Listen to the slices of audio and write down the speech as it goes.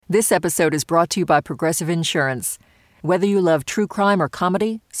This episode is brought to you by Progressive Insurance. Whether you love true crime or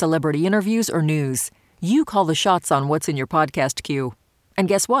comedy, celebrity interviews or news, you call the shots on what's in your podcast queue. And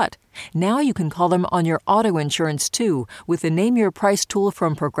guess what? Now you can call them on your auto insurance too with the Name Your Price tool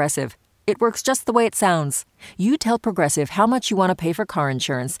from Progressive. It works just the way it sounds. You tell Progressive how much you want to pay for car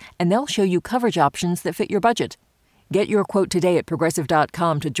insurance, and they'll show you coverage options that fit your budget. Get your quote today at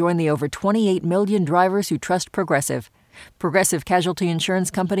Progressive.com to join the over 28 million drivers who trust Progressive. Progressive Casualty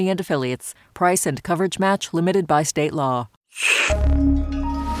Insurance Company and Affiliates. Price and coverage match limited by state law.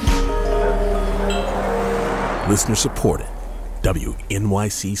 Listener supported.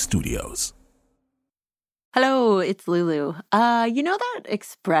 WNYC Studios. Hello, it's Lulu. You know that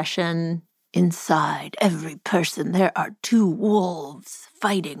expression, inside every person there are two wolves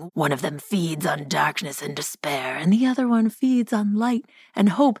fighting. One of them feeds on darkness and despair, and the other one feeds on light and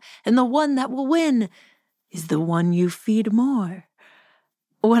hope, and the one that will win is the one you feed more.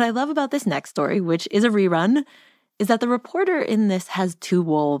 What I love about this next story, which is a rerun, is that the reporter in this has two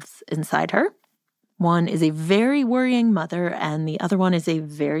wolves inside her. One is a very worrying mother, and the other one is a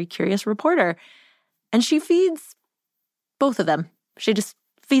very curious reporter. And she feeds both of them. She just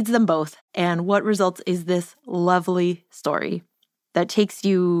feeds them both. And what results is this lovely story that takes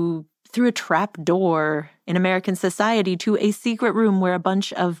you through a trap door in American society to a secret room where a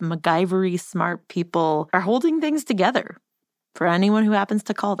bunch of MacGyver-y smart people are holding things together for anyone who happens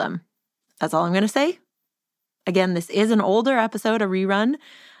to call them. That's all I'm going to say. Again, this is an older episode, a rerun.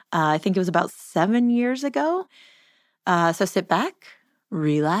 I think it was about 7 years ago. So sit back,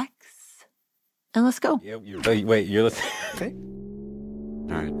 relax, and let's go. Yeah, wait, you're listening? Okay.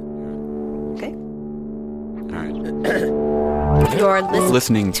 All right. Okay. All right. You're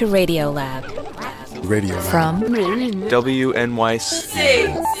Listening to Radio Lab. Radio Lab. From WNYC.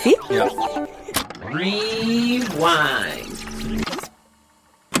 See? Yeah. Rewind.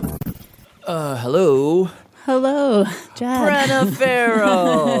 Hello. Hello, Jad. Brenna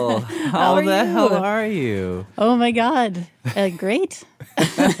Farrell. How are the you? hell are you? Oh my God. Great.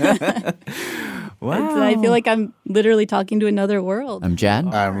 Wow. I feel like I'm literally talking to another world. I'm Jad.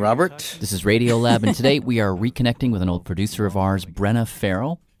 I'm Robert. This is Radio Lab, and today we are reconnecting with an old producer of ours, Brenna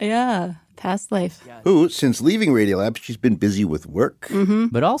Farrell. Yeah, past life. Who, since leaving Radiolab, she's been busy with work. Mm-hmm.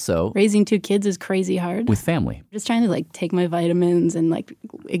 But also Raising two kids is crazy hard. with family. Just trying to take my vitamins and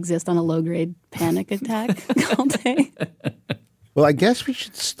exist on a low-grade panic attack all day. Well, I guess we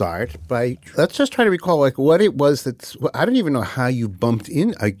should start by, let's just try to recall what it was I don't even know how you bumped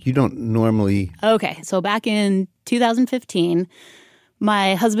in. You don't normally. Okay, so back in 2015,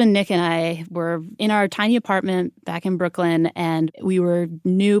 my husband Nick and I were in our tiny apartment back in Brooklyn, and we were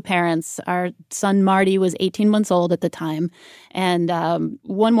new parents. Our son Marty was 18 months old at the time. And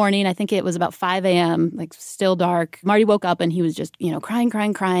one morning, I think it was about 5 a.m., still dark, Marty woke up and he was just,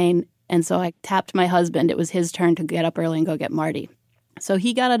 crying. And so I tapped my husband. It was his turn to get up early and go get Marty. So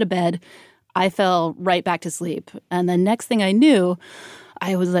he got out of bed. I fell right back to sleep. And the next thing I knew,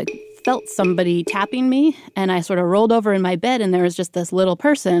 I was felt somebody tapping me, and I sort of rolled over in my bed, and there was just this little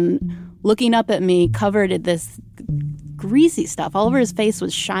person looking up at me, covered in this greasy stuff. All over his face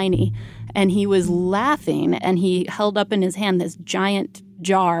was shiny, and he was laughing, and he held up in his hand this giant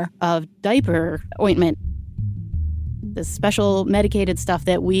jar of diaper ointment, this special medicated stuff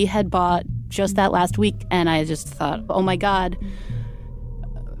that we had bought just that last week. And I just thought, oh my God,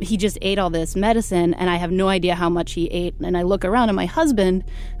 he just ate all this medicine, and I have no idea how much he ate. And I look around, and my husband,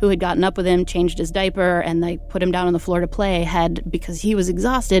 who had gotten up with him, changed his diaper, and they put him down on the floor to play, had, because he was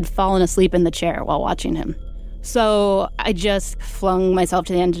exhausted, fallen asleep in the chair while watching him. So I just flung myself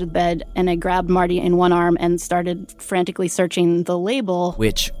to the end of the bed, and I grabbed Marty in one arm and started frantically searching the label.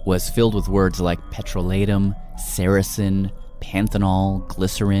 Which was filled with words like petrolatum, Saracen, panthenol,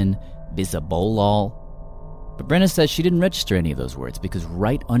 glycerin, bisabolol. But Brenna says she didn't register any of those words because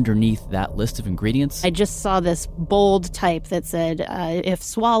right underneath that list of ingredients, I just saw this bold type that said, if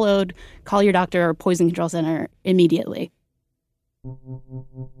swallowed, call your doctor or poison control center immediately.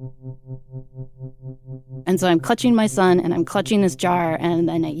 And so I'm clutching my son, and I'm clutching this jar, and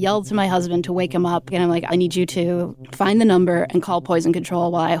then I yelled to my husband to wake him up, and I'm like, I need you to find the number and call poison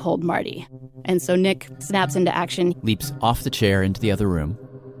control while I hold Marty. And so Nick snaps into action. leaps off the chair into the other room.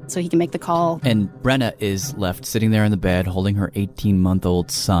 So he can make the call. And Brenna is left sitting there in the bed holding her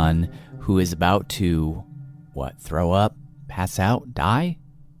 18-month-old son, who is about to, throw up, pass out, die?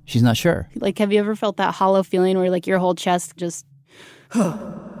 She's not sure. Have you ever felt that hollow feeling where your whole chest just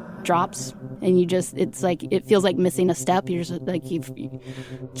drops, and it feels like missing a step? You're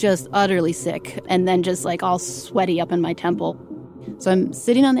just utterly sick, and then just all sweaty up in my temple. So I'm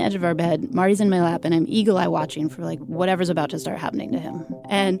sitting on the edge of our bed, Marty's in my lap, and I'm eagle-eye watching for, like, whatever's about to start happening to him.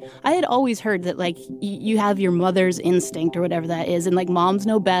 And I had always heard that, like, you have your mother's instinct or whatever that is, and, like, moms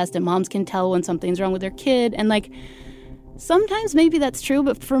know best, and moms can tell when something's wrong with their kid, and, like, sometimes maybe that's true,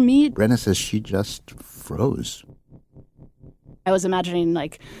 but for me... Brenna says she just froze. I was imagining,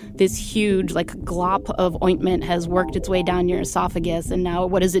 like, this huge, like, glop of ointment has worked its way down your esophagus, and now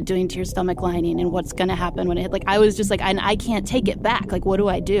what is it doing to your stomach lining, and what's going to happen when it hit? Like, I was just like, I can't take it back. Like, what do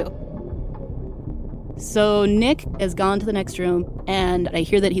I do? So Nick has gone to the next room, and I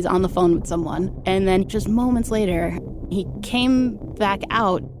hear that he's on the phone with someone. And then just moments later, he came back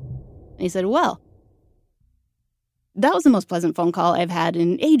out, and he said, well, that was the most pleasant phone call I've had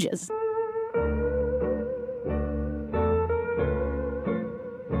in ages.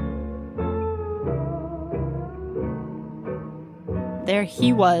 There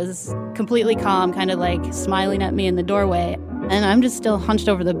he was, completely calm, kind of like smiling at me in the doorway. And I'm just still hunched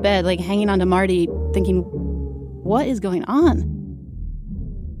over the bed, like hanging on to Marty, thinking, what is going on?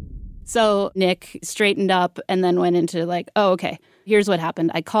 So Nick straightened up and then went into like, oh, okay, here's what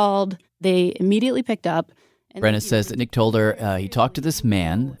happened. I called, they immediately picked up. Brenna says that Nick told her he talked to this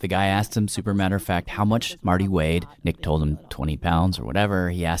man. The guy asked him, super matter of fact, how much Marty weighed. Nick told him 20 pounds or whatever.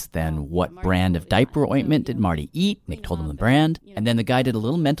 He asked then what brand of diaper ointment did Marty eat. Nick told him the brand. And then the guy did a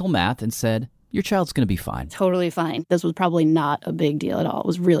little mental math and said, your child's going to be fine. Totally fine. This was probably not a big deal at all. It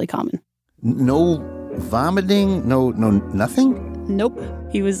was really common. No vomiting? No, nothing? Nope.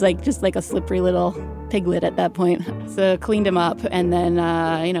 He was like just like a slippery little piglet at that point. So cleaned him up and then,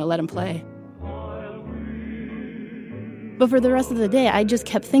 let him play. But for the rest of the day, I just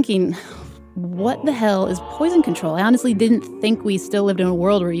kept thinking, what the hell is poison control? I honestly didn't think we still lived in a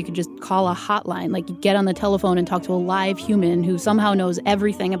world where you could just call a hotline, like get on the telephone and talk to a live human who somehow knows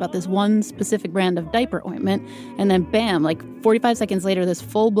everything about this one specific brand of diaper ointment. And then bam, like 45 seconds later, this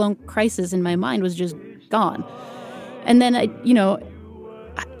full-blown crisis in my mind was just gone. And then,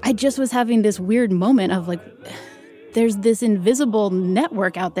 I just was having this weird moment of like, there's this invisible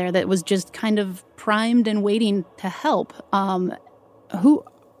network out there that was just kind of primed and waiting to help. Who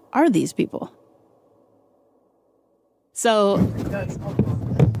are these people? So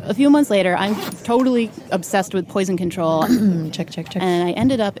a few months later, I'm totally obsessed with poison control. Check. And I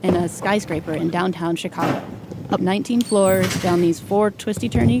ended up in a skyscraper in downtown Chicago. Up 19 floors, down these 4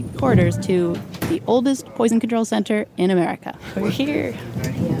 twisty-turny corridors to the oldest poison control center in America. We're here.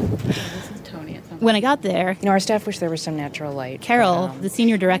 When I got there, our staff wish there was some natural light. Carol, the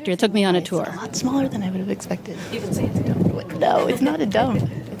senior director, took me on a tour. It's a lot smaller than I would have expected. You can say it's a dome. No, it's not a dome.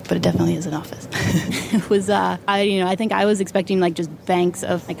 But it definitely is an office. It was, I think I was expecting like just banks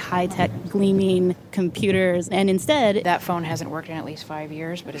of like high-tech gleaming computers. And instead, That phone hasn't worked in at least 5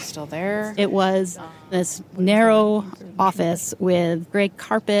 years, but it's still there. it was this narrow office with gray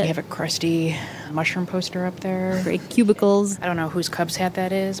carpet, We have a crusty mushroom poster up there. gray cubicles. I don't know whose Cubs hat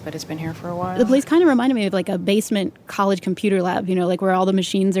that is, but it's been here for a while. The place kind of reminded me of like a basement college computer lab, like where all the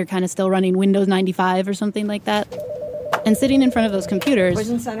machines are kind of still running Windows 95 or something like that. And sitting in front of those computers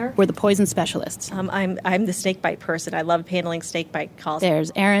Poison Center? were the poison specialists. I'm the snake bite person. I love handling snake bite calls.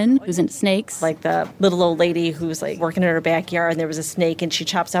 There's Erin, who's into snakes. Like the little old lady who's like working in her backyard, and there was a snake, and she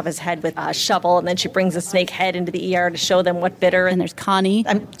chops off his head with a shovel, and then she brings the snake head into the ER to show them what bit her. And there's Connie.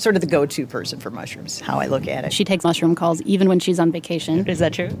 I'm sort of the go-to person for mushrooms, how I look at it. She takes mushroom calls even when she's on vacation. Is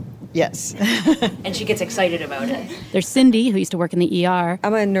that true? Yes. And she gets excited about it. There's Cindy, who used to work in the ER.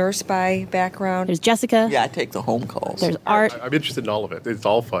 I'm a nurse by background. There's Jessica. Yeah, I take the home calls. There's Art. I'm interested in all of it. It's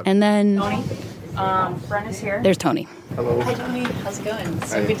all fun. And then Brenna's here. there's Tony. Hello. Hi, Tony. How's it going?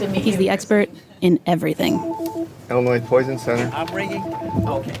 So good to meet you. He's the expert in everything. Illinois Poison Center. I'm ringing.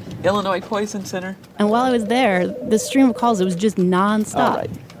 Okay. Illinois Poison Center. And while I was there, the stream of calls, it was just nonstop. All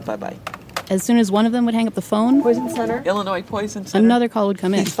right. Bye-bye. As soon as one of them would hang up the phone, Poison Center? Illinois Poison Center. another call would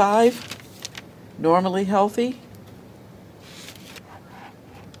come in. He's 5. Normally healthy.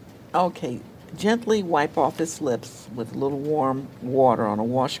 Okay. Gently wipe off his lips with a little warm water on a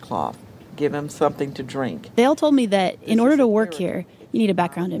washcloth. Give him something to drink. They all told me that in order to work here, you need a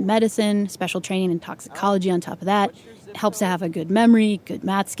background in medicine, special training in toxicology on top of that. It helps to have a good memory, good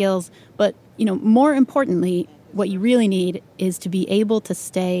math skills. But, more importantly, what you really need is to be able to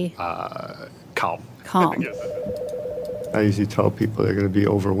stay Calm. calm. I usually tell people they're going to be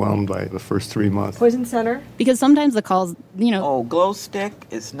overwhelmed by the first 3 months. Poison Center? Because sometimes the calls, Oh, glow stick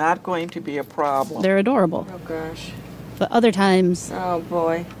is not going to be a problem. they're adorable. Oh, gosh. But other times, Oh,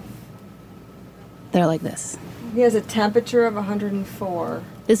 boy. they're like this. He has a temperature of 104.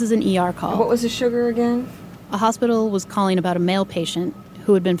 This is an ER call. What was the sugar again? A hospital was calling about a male patient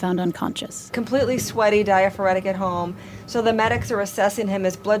who had been found unconscious. Completely sweaty, diaphoretic at home. So the medics are assessing him.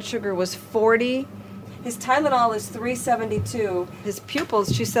 His blood sugar was 40. His Tylenol is 372. His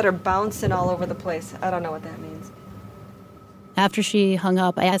pupils, she said, are bouncing all over the place. I don't know what that means. After she hung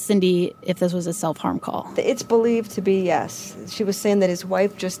up, I asked Cindy if this was a self-harm call. It's believed to be, yes. She was saying that his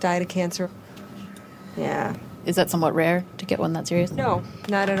wife just died of cancer. Yeah. Is that somewhat rare to get one that serious? No,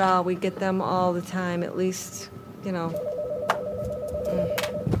 not at all. We get them all the time, at least,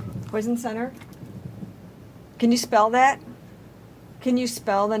 Poison Center? Can you spell that? Can you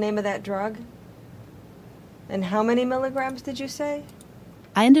spell the name of that drug? And how many milligrams did you say?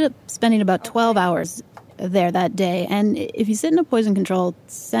 I ended up spending about 12 hours there that day, and if you sit in a poison control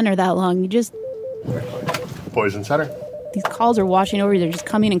center that long, you just... Poison Center. These calls are washing over you. They're just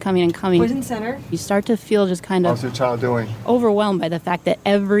coming and coming and coming. Poison Center. You start to feel just kind of... How's your child doing? Overwhelmed by the fact that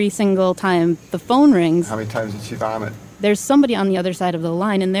every single time the phone rings... How many times did she vomit? There's somebody on the other side of the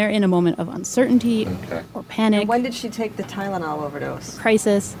line, and they're in a moment of uncertainty or panic. And when did she take the Tylenol overdose?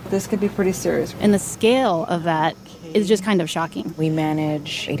 Crisis. This could be pretty serious. And the scale of that is just kind of shocking. We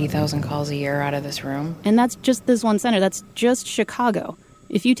manage 80,000 calls a year out of this room. And that's just this one center. That's just Chicago.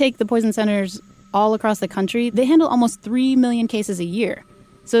 If you take the poison centers all across the country, they handle almost 3 million cases a year.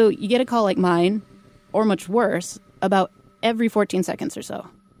 So you get a call like mine, or much worse, about every 14 seconds or so.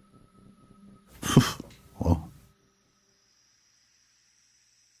 Well.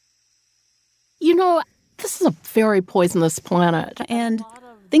 This is a very poisonous planet. And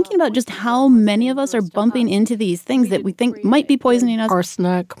thinking about just how many of us are bumping into these things that we think might be poisoning us.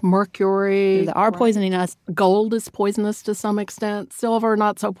 Arsenic, mercury. That are poisoning us. Gold is poisonous to some extent. Silver,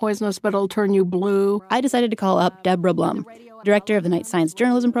 not so poisonous, but it'll turn you blue. I decided to call up Deborah Blum, director of the Night Science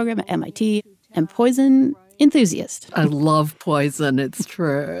Journalism program at MIT, and poison enthusiast. I love poison, it's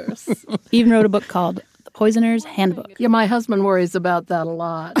true. Even wrote a book called Poisoner's Handbook. Yeah, my husband worries about that a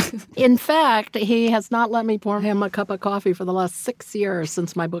lot. In fact, he has not let me pour him a cup of coffee for the last 6 years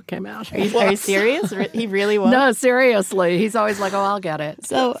since my book came out. Are you serious? He really won't? No, seriously. He's always like, I'll get it.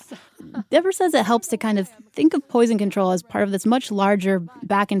 So Deborah says it helps to kind of think of poison control as part of this much larger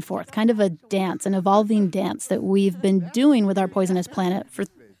back and forth, kind of a dance, an evolving dance that we've been doing with our poisonous planet for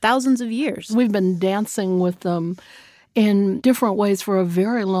thousands of years. We've been dancing with them in different ways for a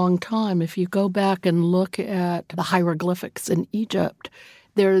very long time. If you go back and look at the hieroglyphics in Egypt,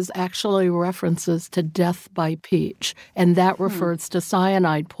 there's actually references to death by peach, and that refers to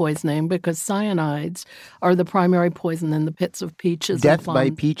cyanide poisoning because cyanides are the primary poison in the pits of peaches. Death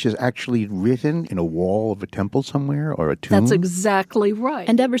by peach is actually written in a wall of a temple somewhere or a tomb? That's exactly right.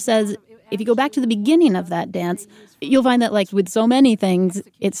 And Deborah says if you go back to the beginning of that dance, you'll find that, like with so many things,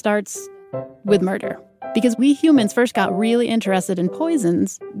 it starts with murder. Because we humans first got really interested in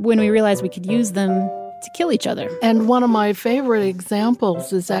poisons when we realized we could use them to kill each other. And one of my favorite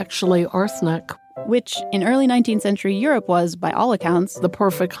examples is actually arsenic, which in early 19th century Europe was, by all accounts, the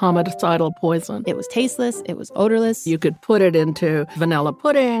perfect homicidal poison. It was tasteless. It was odorless. You could put it into vanilla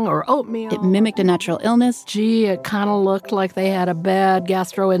pudding or oatmeal. It mimicked a natural illness. Gee, it kind of looked like they had a bad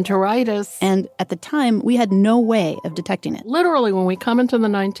gastroenteritis. And at the time, we had no way of detecting it. Literally, when we come into the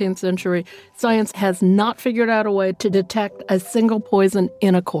 19th century, science has not figured out a way to detect a single poison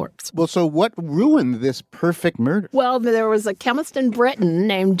in a corpse. Well, so what ruined this perfect murder? Well, there was a chemist in Britain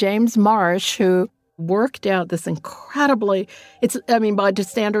named James Marsh who worked out this incredibly, by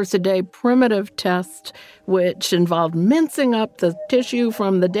standards today, primitive test, which involved mincing up the tissue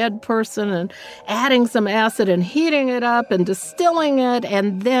from the dead person and adding some acid and heating it up and distilling it.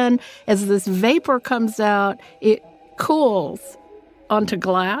 And then as this vapor comes out, it cools onto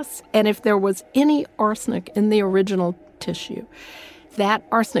glass. And if there was any arsenic in the original tissue, that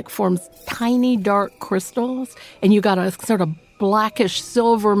arsenic forms tiny dark crystals, and you got a sort of blackish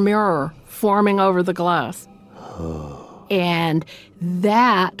silver mirror forming over the glass. And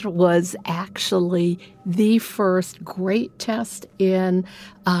that was actually the first great test in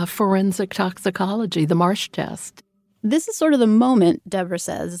forensic toxicology, the Marsh test. This is sort of the moment, Deborah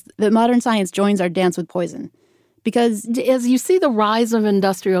says, that modern science joins our dance with poison. Because as you see the rise of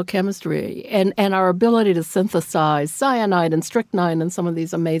industrial chemistry and our ability to synthesize cyanide and strychnine and some of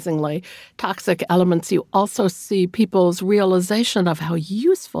these amazingly toxic elements, you also see people's realization of how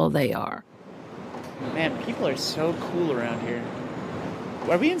useful they are. Man, people are so cool around here.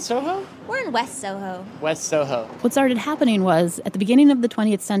 Are we in Soho? We're in West Soho. West Soho. What started happening was, at the beginning of the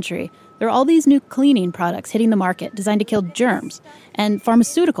 20th century, there were all these new cleaning products hitting the market designed to kill germs, and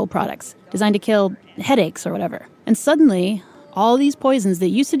pharmaceutical products designed to kill headaches or whatever. And suddenly, all these poisons that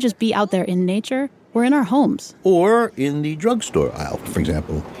used to just be out there in nature were in our homes. Or in the drugstore aisle, for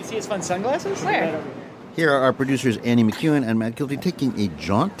example. You see his fun sunglasses? Where? Here are our producers Annie McEwen and Matt Gildy taking a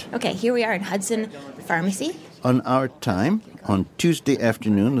jaunt. Okay, here we are in Hudson Pharmacy. On our time, on Tuesday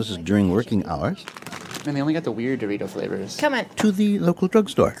afternoon, this is during working hours. And they only got the weird Dorito flavors. Come on. To the local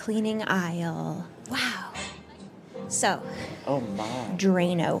drugstore. Cleaning aisle. Wow. So. Oh, my.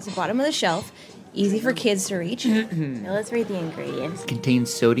 Drano. It's the bottom of the shelf. Easy for kids to reach. Now let's read the ingredients.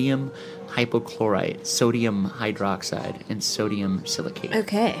 Contains sodium hypochlorite, sodium hydroxide, and sodium silicate.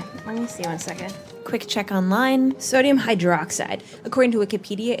 Okay. Let me see 1 second. Quick check online. Sodium hydroxide. According to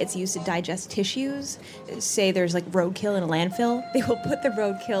Wikipedia, it's used to digest tissues. Say there's like roadkill in a landfill. They will put the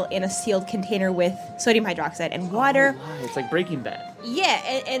roadkill in a sealed container with sodium hydroxide and water. Oh, wow. It's like Breaking Bad.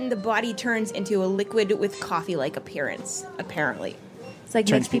 Yeah, and the body turns into a liquid with coffee-like appearance, apparently. It's like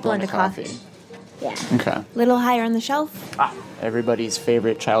Turns makes people into coffee. Yeah. Okay. Little higher on the shelf. Everybody's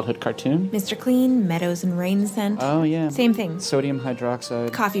favorite childhood cartoon. Mr. Clean, Meadows and Rain Scent. Oh, yeah. Same thing. Sodium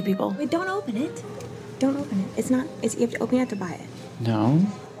hydroxide. Coffee people. Wait, don't open it. Don't open it. It's not, you have to open it to buy it. No.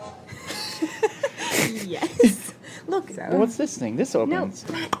 Yes. Look. Well, what's this thing? This opens.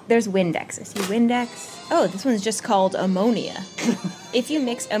 No, there's Windex. I see Windex. Oh, this one's just called ammonia. If you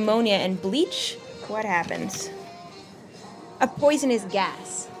mix ammonia and bleach, what happens? A poisonous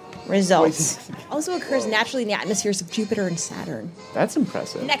gas results. Also occurs naturally in the atmospheres of Jupiter and Saturn. That's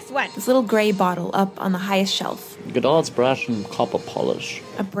impressive. Next one. This little gray bottle up on the highest shelf. Godard's brass and copper polish.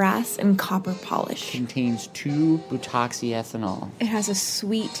 A brass and copper polish. Contains 2-butoxyethanol. It has a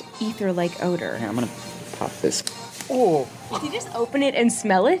sweet, ether-like odor. Here, I'm going to pop this. Oh. Did you just open it and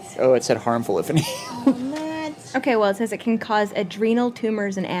smell it? Oh, it said harmful if any. Okay, well, it says it can cause adrenal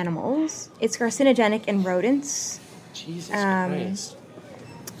tumors in animals. It's carcinogenic in rodents. Jesus Christ.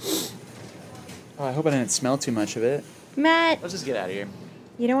 Oh, I hope I didn't smell too much of it. Matt. Let's just get out of here.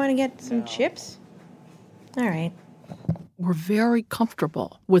 You don't want to get some chips? All right. We're very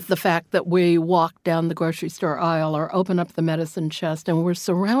comfortable with the fact that we walk down the grocery store aisle or open up the medicine chest and we're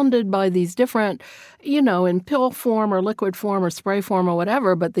surrounded by these different, in pill form or liquid form or spray form or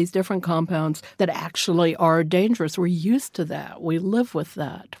whatever, but these different compounds that actually are dangerous. We're used to that. We live with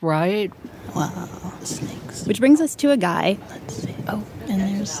that, right? Wow, snakes. Which brings us to a guy. Let's see. Oh, and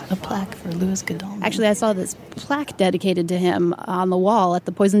there's a plaque for Louis Godolman. Actually, I saw this plaque dedicated to him on the wall at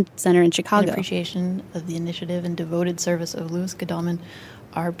the Poison Center in Chicago. In appreciation of the initiative and devoted service of Louis Godolman,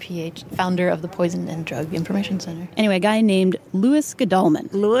 RPH, founder of the Poison and Drug Information Center. Anyway, a guy named Louis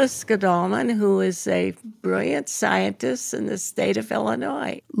Godolman. Louis Godolman, who is a brilliant scientist in the state of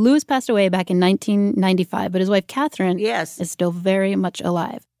Illinois. Louis passed away back in 1995, but his wife, Catherine, is still very much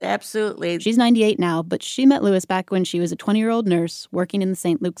alive. Absolutely. She's 98 now, but she met Louis back when she was a 20-year-old nurse working in the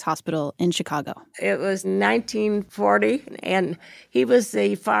St. Luke's Hospital in Chicago. It was 1940, and he was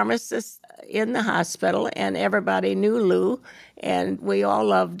the pharmacist in the hospital, and everybody knew Lou, and we all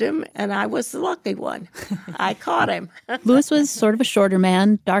loved him, and I was the lucky one. I caught him. Louis was sort of a shorter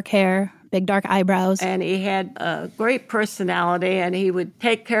man, dark hair, big dark eyebrows. And he had a great personality, and he would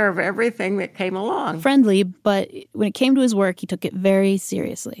take care of everything that came along. Friendly, but when it came to his work, he took it very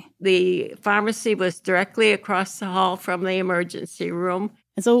seriously. The pharmacy was directly across the hall from the emergency room.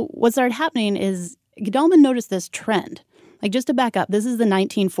 And so what started happening is Godolman noticed this trend. Like, just to back up, this is the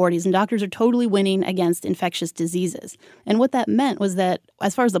 1940s, and doctors are totally winning against infectious diseases. And what that meant was that,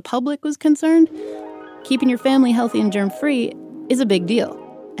 as far as the public was concerned, keeping your family healthy and germ-free is a big deal.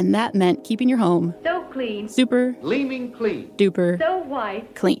 And that meant keeping your home so clean, super, gleaming clean, duper, so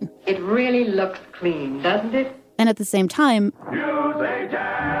white, clean. It really looks clean, doesn't it? And at the same time,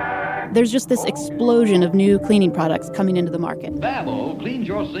 there's just this explosion of new cleaning products coming into the market. Babo cleans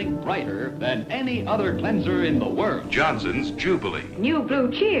your sink brighter than any other cleanser in the world. Johnson's Jubilee. New Blue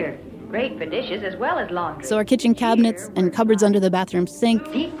Cheer. Great for dishes as well as laundry. So our kitchen cabinets and cupboards under the bathroom sink,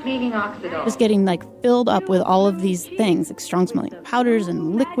 deep cleaning Oxidol, just getting filled up with all of these things, like strong smelling powders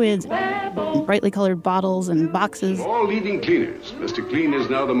and liquids and brightly colored bottles and boxes. All leading cleaners, Mr. Clean is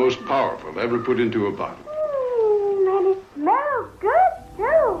now the most powerful ever put into a bottle. And it smells good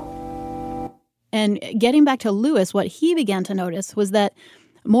too. And getting back to Louis, what he began to notice was that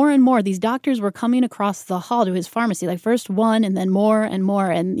more and more, these doctors were coming across the hall to his pharmacy, first one and then more and more.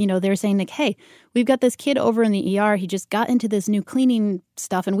 And, they were saying, hey, we've got this kid over in the ER. He just got into this new cleaning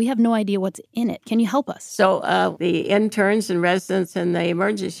stuff and we have no idea what's in it. Can you help us? So the interns and residents in the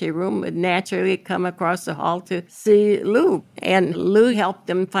emergency room would naturally come across the hall to see Lou. And Lou helped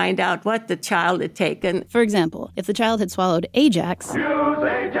them find out what the child had taken. For example, if the child had swallowed Ajax,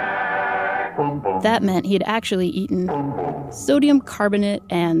 that meant he had actually eaten sodium carbonate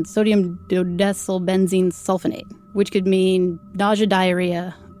and sodium dodecylbenzene sulfonate, which could mean nausea,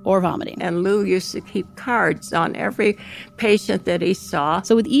 diarrhea, or vomiting. And Lou used to keep cards on every patient that he saw.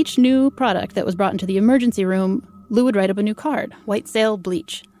 So with each new product that was brought into the emergency room, Lou would write up a new card. White sail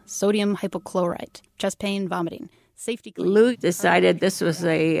bleach, sodium hypochlorite, chest pain, vomiting, safety clean. Lou decided this was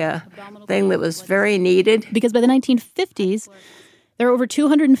a thing that was very needed. Because by the 1950s, there were over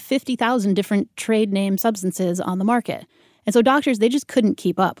 250,000 different trade name substances on the market. And so doctors, they just couldn't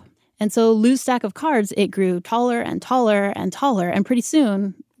keep up. And so Lou's stack of cards, it grew taller and taller and taller. And pretty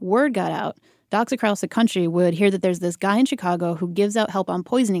soon, word got out. Docs across the country would hear that there's this guy in Chicago who gives out help on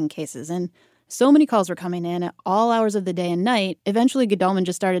poisoning cases. And so many calls were coming in at all hours of the day and night. Eventually, Godalming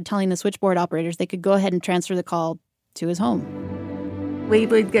just started telling the switchboard operators they could go ahead and transfer the call to his home. We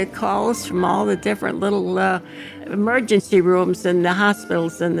would get calls from all the different little emergency rooms in the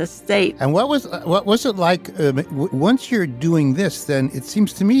hospitals in the state. And what was it like once you're doing this? Then it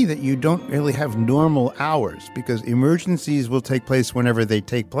seems to me that you don't really have normal hours because emergencies will take place whenever they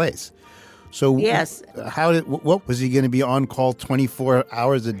take place. So yes, what was he going to be on call 24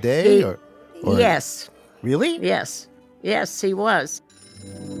 hours a day? Or yes, really? Yes, he was.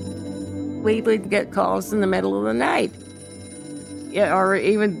 We would get calls in the middle of the night. Yeah, or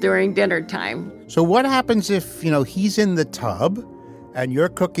even during dinner time. So what happens if, he's in the tub and you're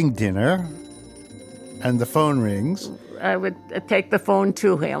cooking dinner and the phone rings? I would take the phone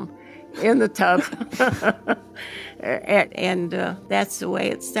to him in the tub. and that's the way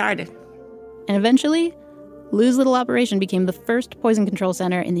it started. And eventually, Lou's little operation became the first poison control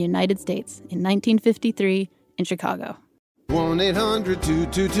center in the United States in 1953 in Chicago.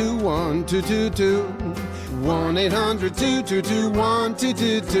 1-800-222-1222.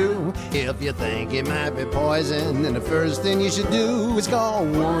 1-800-222-1222. If you think it might be poison, then the first thing you should do is call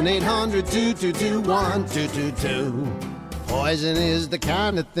 1-800-222-1222. Poison is the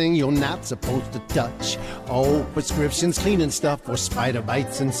kind of thing you're not supposed to touch. Oh, prescriptions, cleaning stuff, or spider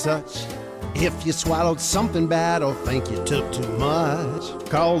bites and such. If you swallowed something bad or think you took too much,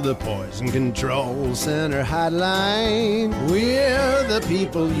 call the Poison Control Center hotline. We're the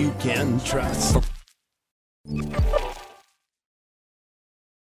people you can trust.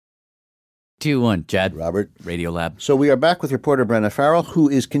 2-1, Chad. Robert. Radiolab. So we are back with reporter Brenna Farrell, who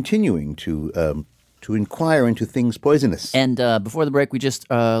is continuing to inquire into things poisonous. And before the break, we just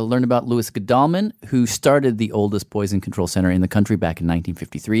learned about Louis Godalming, who started the oldest poison control center in the country back in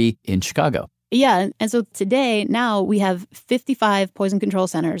 1953 in Chicago. Yeah, and so today, now we have 55 poison control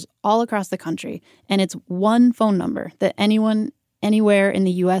centers all across the country, and it's one phone number that anyone, anywhere in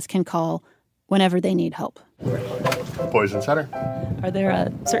the U.S. can call whenever they need help. Poison center. Are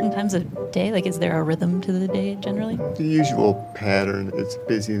there certain times of day? Like, is there a rhythm to the day generally? The usual pattern. It's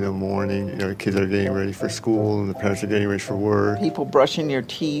busy in the morning. The kids are getting ready for school and the parents are getting ready for work. People brushing their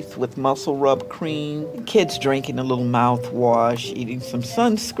teeth with muscle rub cream. Kids drinking a little mouthwash, eating some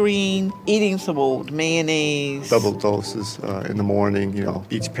sunscreen, eating some old mayonnaise. Double doses in the morning.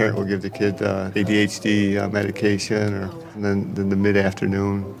 Each parent will give the kid ADHD medication, and then the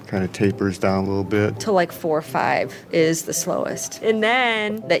mid-afternoon kind of tapers down a little bit. Till like 4 or 5 is the slowest. And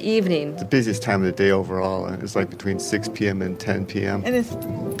then the evening. The busiest time of the day overall is like between 6 p.m. and 10 p.m. And it's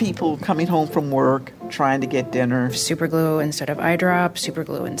people coming home from work, trying to get dinner. Super glue instead of eye drop, super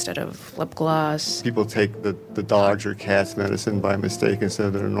glue instead of lip gloss. People take the dog's or cat's medicine by mistake instead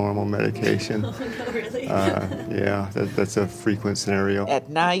of their normal medication. Oh, no, really? Yeah, that's a frequent scenario. At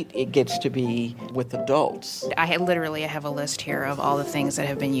night, it gets to be with adults. I have a list here of all the things that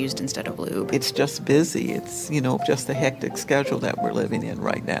have been used instead of lube. It's just busy. It's, just a hectic schedule that we're living in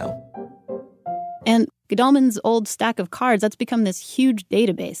right now. And Godalming's old stack of cards, that's become this huge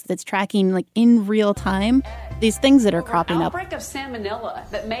database that's tracking, like, in real time, these things that are cropping up. Outbreak of salmonella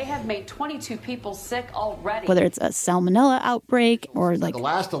that may have made 22 people sick already. Whether it's a salmonella outbreak or The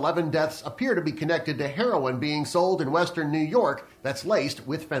last 11 deaths appear to be connected to heroin being sold in western New York that's laced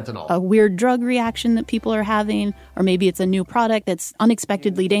with fentanyl. A weird drug reaction that people are having, or maybe it's a new product that's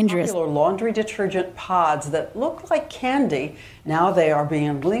unexpectedly dangerous. Popular laundry detergent pods that look like candy, now they are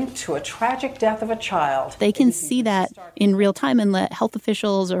being linked to a tragic death of a child. They can see that in real time and let health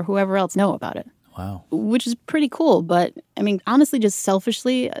officials or whoever else know about it. Wow. Which is pretty cool. But, honestly, just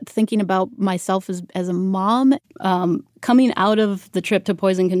selfishly thinking about myself as a mom, coming out of the trip to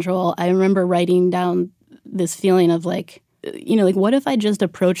poison control, I remember writing down this feeling of what if I just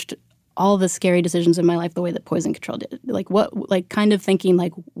approached all the scary decisions in my life the way that poison control did? What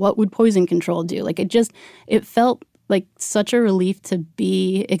would poison control do? It felt like such a relief to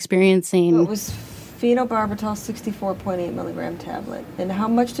be experiencing. It was phenobarbital 64.8 milligram tablet. And how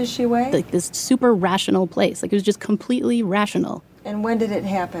much does she weigh? Like this super rational place. It was just completely rational. And when did it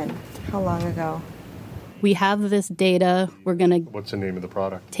happen? How long ago? we have this data. We're going to... What's the name of the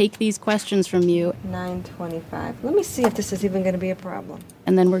product? Take these questions from you. $9.25. Let me see if this is even going to be a problem.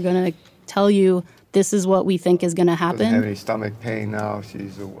 And then we're going to tell you this is what we think is going to happen. Doesn't have any stomach pain now.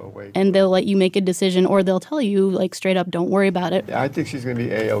 She's awake. And they'll let you make a decision, or they'll tell you, like, straight up, don't worry about it. Yeah, I think she's going to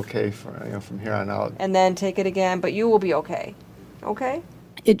be A-okay from here on out. And then take it again, but you will be okay. Okay?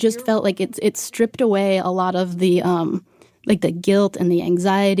 It just felt like it stripped away a lot of the like the guilt and the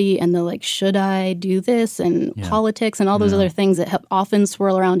anxiety and the like, should I do this, and politics and all those other things that often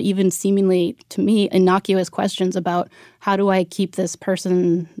swirl around, even seemingly to me innocuous questions about how do I keep this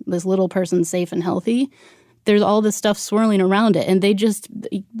little person safe and healthy. There's all this stuff swirling around it, and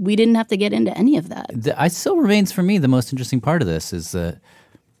we didn't have to get into any of that. It still remains for me the most interesting part of this is the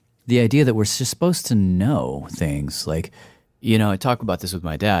idea that we're just supposed to know things. Like, I talk about this with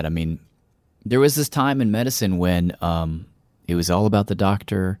my dad. I mean, there was this time in medicine when it was all about the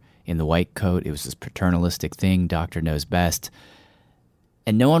doctor in the white coat. It was this paternalistic thing, doctor knows best.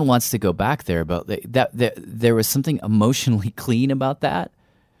 And no one wants to go back there, but there was something emotionally clean about that.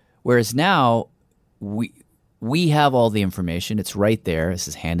 Whereas now, we have all the information. It's right there. This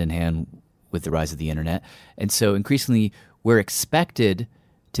is hand in hand with the rise of the internet. And so increasingly, we're expected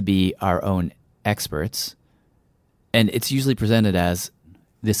to be our own experts. And it's usually presented as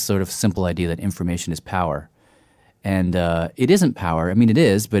this sort of simple idea that information is power. And it isn't power. I mean, it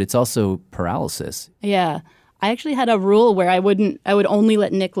is, but it's also paralysis. Yeah. I actually had a rule where I would only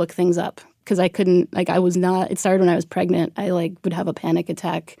let Nick look things up because I couldn't, it started when I was pregnant. I would have a panic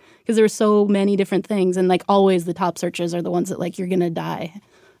attack because there were so many different things. And always the top searches are the ones that you're going to die.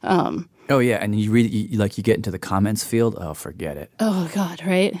 Oh, yeah. And you read, you get into the comments field. Oh, forget it. Oh, God,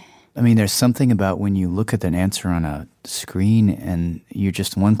 right? I mean, there's something about when you look at an answer on a screen and you're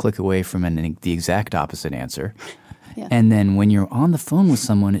just one click away from the exact opposite answer. Yeah. And then when you're on the phone with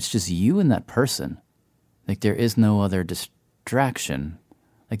someone, it's just you and that person. There is no other distraction.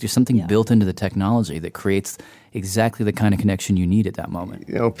 There's something built into the technology that creates exactly the kind of connection you need at that moment.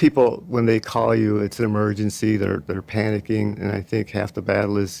 People, when they call you, it's an emergency. They're panicking, and I think half the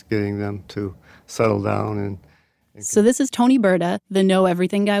battle is getting them to settle down. So this is Tony Berta, the Know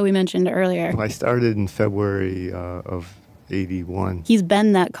Everything guy we mentioned earlier. I started in February of 81. He's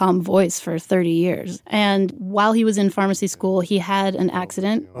been that calm voice for 30 years. And while he was in pharmacy school, he had an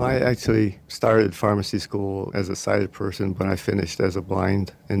accident. I actually started pharmacy school as a sighted person, but I finished as a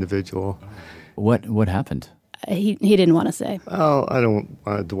blind individual. What happened? He didn't want to say. Oh, I don't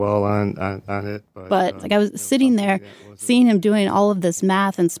want to dwell on it. But I was sitting there, seeing him doing all of this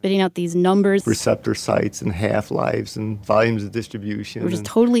math and spitting out these numbers. Receptor sites and half-lives and volumes of distribution. Which is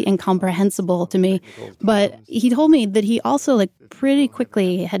totally incomprehensible to me. But he told me that he also, pretty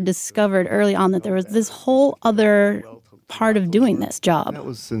quickly had discovered early on that there was this whole other part of doing this job. That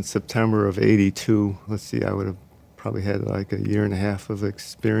was in September of 82. Let's see, I would have probably had a year and a half of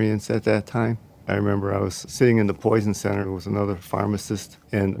experience at that time. I remember I was sitting in the Poison Center. There was another pharmacist,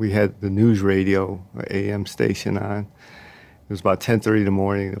 and we had the news radio, AM station on. It was about 10:30 in the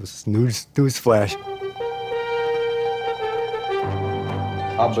morning. There was this news flash.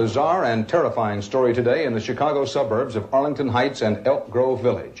 A bizarre and terrifying story today in the Chicago suburbs of Arlington Heights and Elk Grove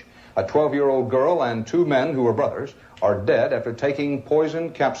Village. A 12-year-old girl and two men who were brothers are dead after taking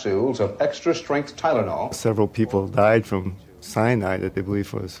poison capsules of extra-strength Tylenol. Several people died from cyanide that they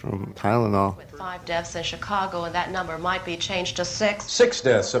believe was from Tylenol. With 5 deaths in Chicago, and that number might be changed to 6. 6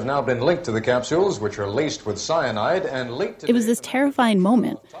 deaths have now been linked to the capsules, which are laced with cyanide and leaked. It was this terrifying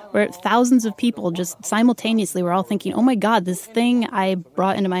moment where thousands of people just simultaneously were all thinking, oh my God, this thing I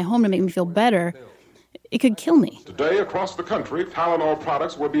brought into my home to make me feel better, it could kill me. Today, across the country, Tylenol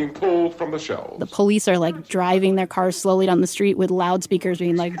products were being pulled from the shelves. The police are driving their cars slowly down the street with loudspeakers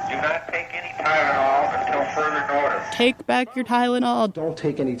being like, do not take any Tylenol until further notice. Take back your Tylenol. Don't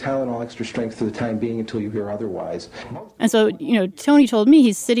take any Tylenol extra strength for the time being until you hear otherwise. And so, Tony told me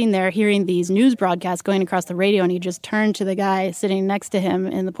he's sitting there hearing these news broadcasts going across the radio, and he just turned to the guy sitting next to him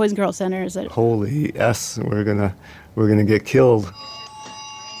in the Poison Control Center and said, holy S, we're gonna get killed.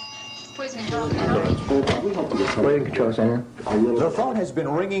 Poison Control Center. The phone has been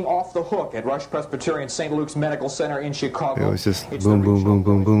ringing off the hook at Rush Presbyterian St. Luke's Medical Center in Chicago. It was just boom, boom, boom,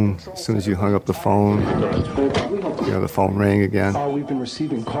 boom, boom. As soon as you hung up the phone, the phone rang again. We've been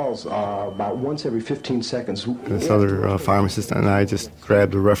receiving calls about once every 15 seconds. This other pharmacist and I just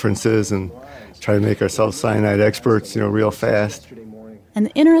grabbed the references and tried to make ourselves cyanide experts, real fast. And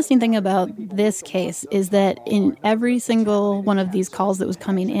the interesting thing about this case is that in every single one of these calls that was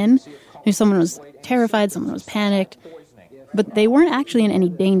coming in, someone was terrified, someone was panicked. but they weren't actually in any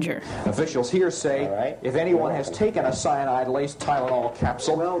danger. Officials here say if anyone has taken a cyanide-laced Tylenol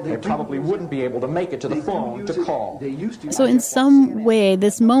capsule, they probably wouldn't be able to make it to the phone to call. So in some way,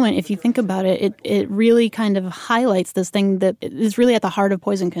 this moment, if you think about it, it really kind of highlights this thing that is really at the heart of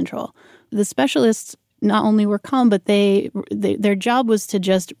poison control. The specialists not only were calm, but their job was to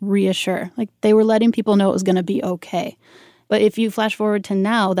just reassure. Like, they were letting people know it was going to be okay. But if you flash forward to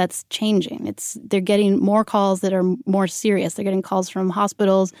now, that's changing. They're getting more calls that are more serious. They're getting calls from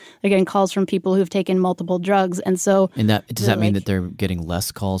hospitals. They're getting calls from people who've taken multiple drugs. And so... And does that mean that they're getting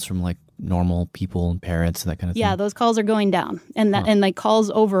less calls from, like, normal people and parents and that kind of thing? Yeah, those calls are going down. And and like calls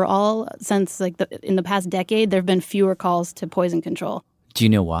overall, since like in the past decade, there have been fewer calls to poison control. Do you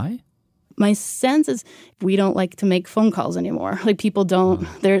know why? My sense is we don't like to make phone calls anymore. Like, people don't,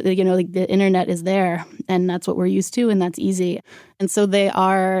 like the internet is there and that's what we're used to and that's easy. And so they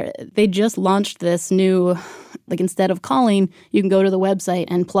just launched this new, like, instead of calling, you can go to the website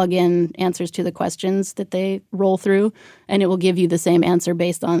and plug in answers to the questions that they roll through, and it will give you the same answer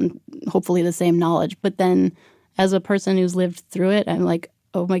based on hopefully the same knowledge. But then as a person who's lived through it, I'm like,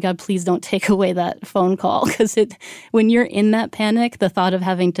 oh my God, please don't take away that phone call. Because when you're in that panic, the thought of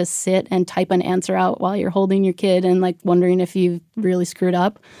having to sit and type an answer out while you're holding your kid and like wondering if you've really screwed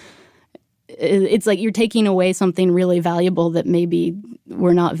up, it's like you're taking away something really valuable that maybe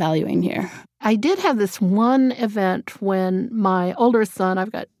we're not valuing here. I did have this one event when my older son,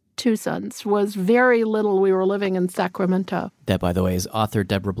 I've got 2 sons, was very little. We were living in Sacramento. That, by the way, is author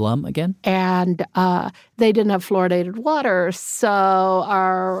Deborah Blum again. And they didn't have fluoridated water. So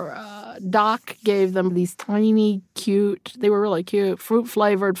our doc gave them these tiny, cute, they were really cute,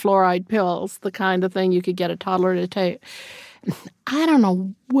 fruit-flavored fluoride pills, the kind of thing you could get a toddler to take. I don't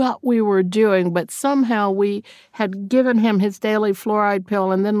know what we were doing, but somehow we had given him his daily fluoride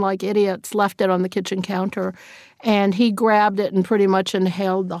pill and then, like idiots, left it on the kitchen counter. And he grabbed it and pretty much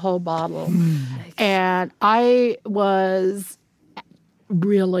inhaled the whole bottle. And I was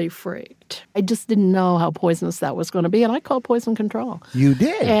really freaked. I just didn't know how poisonous that was going to be. And I called poison control. You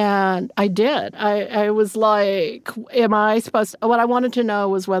did? And I did. I was like, am I supposed to? What I wanted to know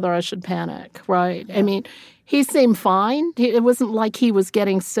was whether I should panic, right? Yeah. I mean, he seemed fine. It wasn't like he was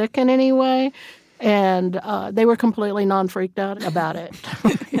getting sick in any way. And they were completely non-freaked out about it.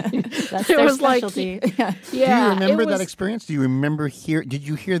 That's their specialty. Yeah. Do you remember that experience? Do you remember did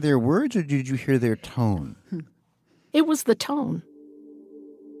you hear their words or did you hear their tone? It was the tone.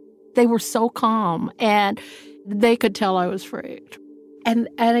 They were so calm, and they could tell I was freaked. And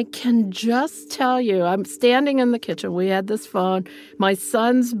I can just tell you, I'm standing in the kitchen. We had this phone. My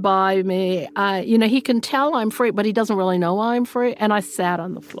son's by me. He can tell I'm free, but he doesn't really know I'm free. And I sat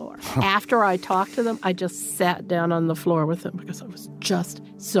on the floor. After I talked to them, I just sat down on the floor with them because I was just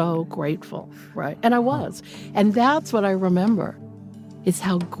so grateful, right? And I was. And that's what I remember, is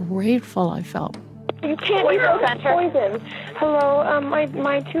how grateful I felt. You can't eat poison. Hello, my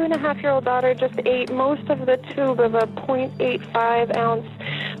 2.5-year-old daughter just ate most of the tube of a 0.85 ounce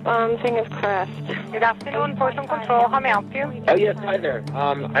thing of Crest. Good afternoon, Poison Control. How may I help you? Oh, yes, hi there.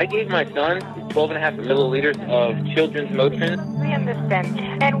 I gave my son 12.5 milliliters of children's Motrin. We understand.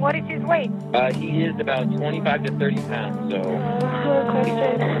 And what is his weight? He is about 25 to 30 pounds, so...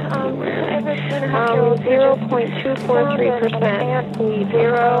 Question.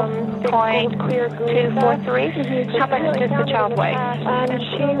 0.243%. 0.243. How much does the child weigh?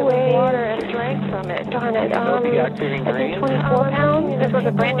 She weighs water and drank from it. Darn it. I think 24 pounds. This was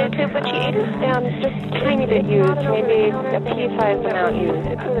a brand new tube that she ate? Just a tiny bit used, maybe a pea-sized amount used.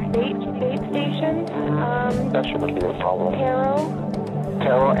 It's from the bait station. That shouldn't be a problem.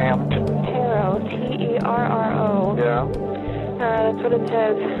 Tero Amp. Tero, T-E-R-R-O. Yeah. That's what it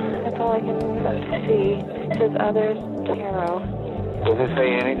says. That's all I can see. It says others, Tero. Does it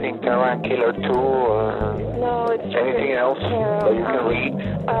say anything, Tero Killer 2 or no, it's anything else Tero. that you can read?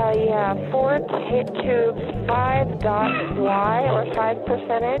 Yeah, 4 tubes, 5.Y or 5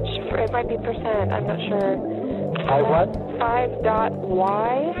 percentage. It might be percent, I'm not sure. 5 what?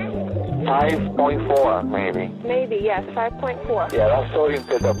 5.Y. 5.4, maybe. Maybe, yes, 5.4. Yeah, that's sodium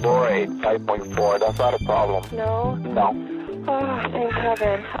tetraborate, 5.4. That's not a problem. No? No. Oh, thank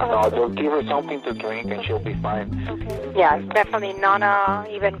heaven. No, just give her something to drink and she'll be fine. Okay. Yeah, it's definitely not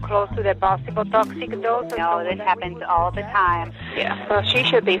even close to the possible toxic dose. No, this happens all the time. Yeah, well, she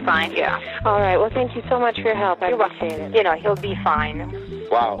should be fine. Yeah. All right, well, thank you so much for your help. I appreciate it. You know, he'll be fine.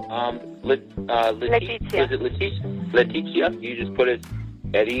 Wow. Leticia. Is it Leticia? Leticia, you just put it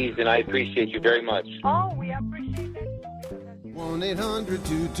at ease, and I appreciate you very much. Oh, we appreciate it.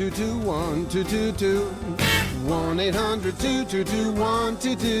 1-800-222-1222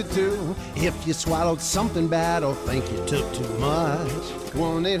 1-800-222-1222. If you swallowed something bad or think you took too much,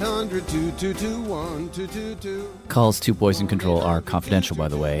 1-800-222-1222. Calls to Poison Control are confidential, by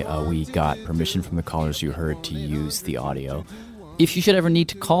the way. We got permission from the callers you heard to use the audio. If you should ever need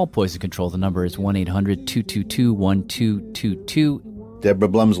to call Poison Control, the number is 1-800-222-1222. Deborah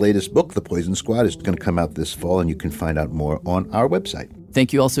Blum's latest book, The Poison Squad, is going to come out this fall, and you can find out more on our website.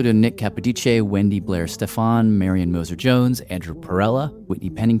 Thank you also to Nick Capodice, Wendy Blair-Stefan, Marion Moser-Jones, Andrew Perella, Whitney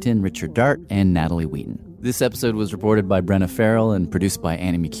Pennington, Richard Dart, and Natalie Wheaton. This episode was reported by Brenna Farrell and produced by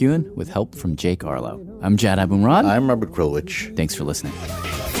Annie McEwen with help from Jake Arlo. I'm Jad Abumrad. I'm Robert Krulwich. Thanks for listening.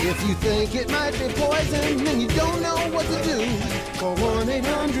 If you think it might be poison and you don't know what to do, call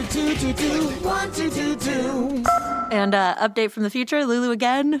 1-800-222-1222. And update from the future, Lulu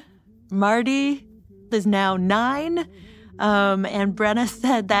again. Marty is now 9. And Brenna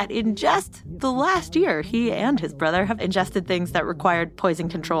said that in just the last year, he and his brother have ingested things that required Poison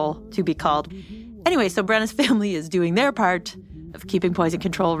Control to be called. Anyway, so Brenna's family is doing their part of keeping Poison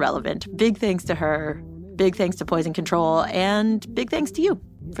Control relevant. Big thanks to her, big thanks to Poison Control, and big thanks to you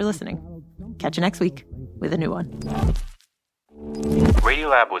for listening. Catch you next week with a new one.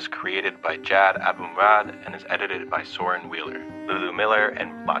 Radiolab was created by Jad Abumrad and is edited by Soren Wheeler. Lulu Miller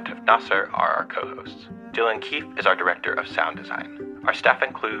and Latif Nasser are our co-hosts. Dylan Keefe is our director of sound design. Our staff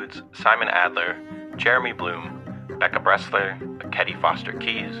includes Simon Adler, Jeremy Bloom, Becca Bressler, Ketty Foster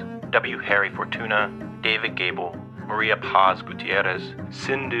Keys, W. Harry Fortuna, David Gable, Maria Paz Gutierrez,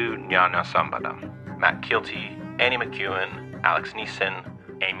 Sindhu Nyanasambadam, Matt Keelty, Annie McEwen, Alex Neeson,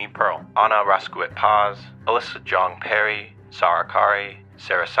 Amy Pearl, Anna Raskuit-Paz, Alyssa Jong Perry, Sarah Kari,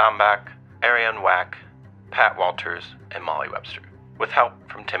 Sarah Sambach, Ariane Wack, Pat Walters, and Molly Webster, with help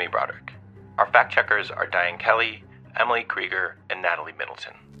from Timmy Broderick. Our fact-checkers are Diane Kelly, Emily Krieger, and Natalie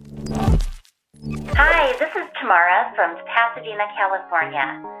Middleton. Hi, this is Tamara from Pasadena,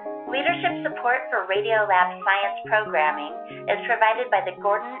 California. Leadership support for Radiolab science programming is provided by the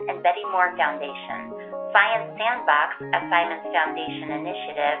Gordon and Betty Moore Foundation, Science Sandbox, a Simons Foundation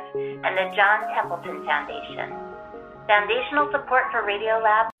initiative, and the John Templeton Foundation. Foundational support for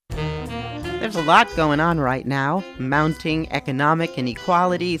Radiolab. There's a lot going on right now. Mounting economic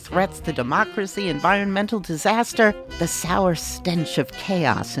inequality, threats to democracy, environmental disaster, the sour stench of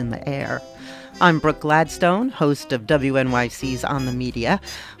chaos in the air. I'm Brooke Gladstone, host of WNYC's On the Media.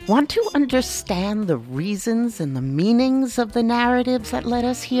 Want to understand the reasons and the meanings of the narratives that led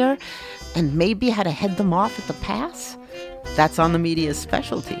us here, and maybe how to head them off at the pass? That's On the Media's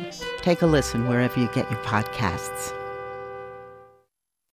specialty. Take a listen wherever you get your podcasts.